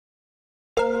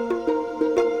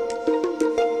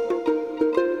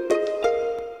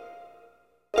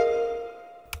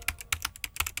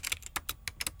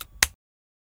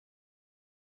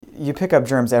You pick up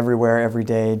germs everywhere, every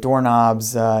day,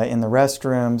 doorknobs, in the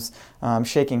restrooms,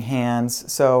 shaking hands.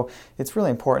 So it's really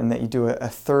important that you do a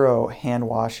thorough hand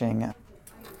washing.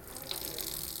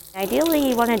 Ideally,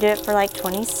 you want to do it for like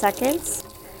 20 seconds.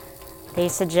 They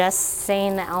suggest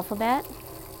saying the alphabet.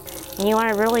 And you want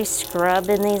to really scrub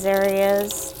in these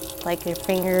areas, like your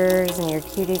fingers and your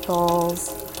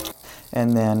cuticles.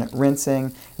 And then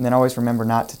rinsing, and then always remember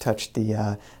not to touch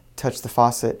the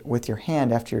faucet with your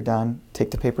hand after you're done. Take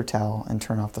the paper towel and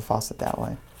turn off the faucet that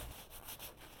way.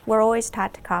 We're always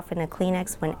taught to cough in a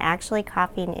Kleenex when actually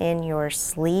coughing in your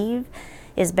sleeve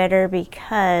is better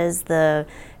because the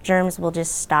germs will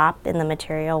just stop in the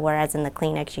material, whereas in the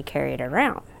Kleenex you carry it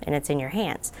around and it's in your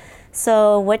hands.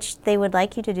 So what they would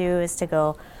like you to do is to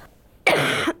go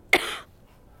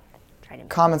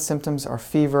Common symptoms are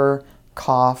fever,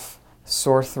 cough,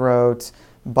 sore throat,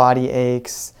 body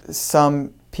aches.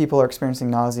 Some people are experiencing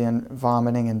nausea and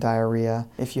vomiting and diarrhea.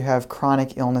 If you have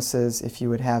chronic illnesses, if you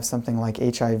would have something like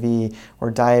HIV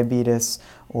or diabetes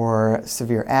or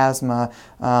severe asthma,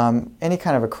 any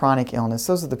kind of a chronic illness,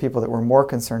 those are the people that we're more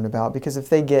concerned about, because if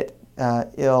they get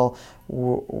ill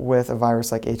with a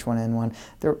virus like H1N1,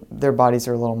 their bodies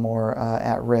are a little more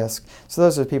at risk. So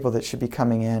those are the people that should be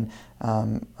coming in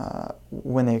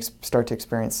when they start to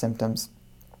experience symptoms.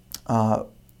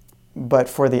 But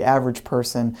for the average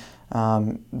person,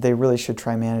 they really should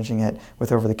try managing it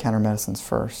with over-the-counter medicines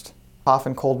first. Cough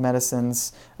and cold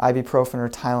medicines, ibuprofen or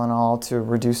Tylenol to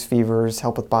reduce fevers,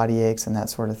 help with body aches and that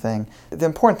sort of thing. The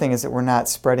important thing is that we're not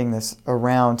spreading this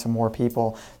around to more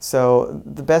people. So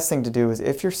the best thing to do is,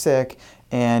 if you're sick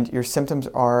and your symptoms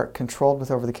are controlled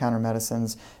with over-the-counter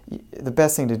medicines, the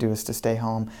best thing to do is to stay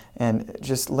home and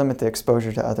just limit the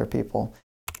exposure to other people.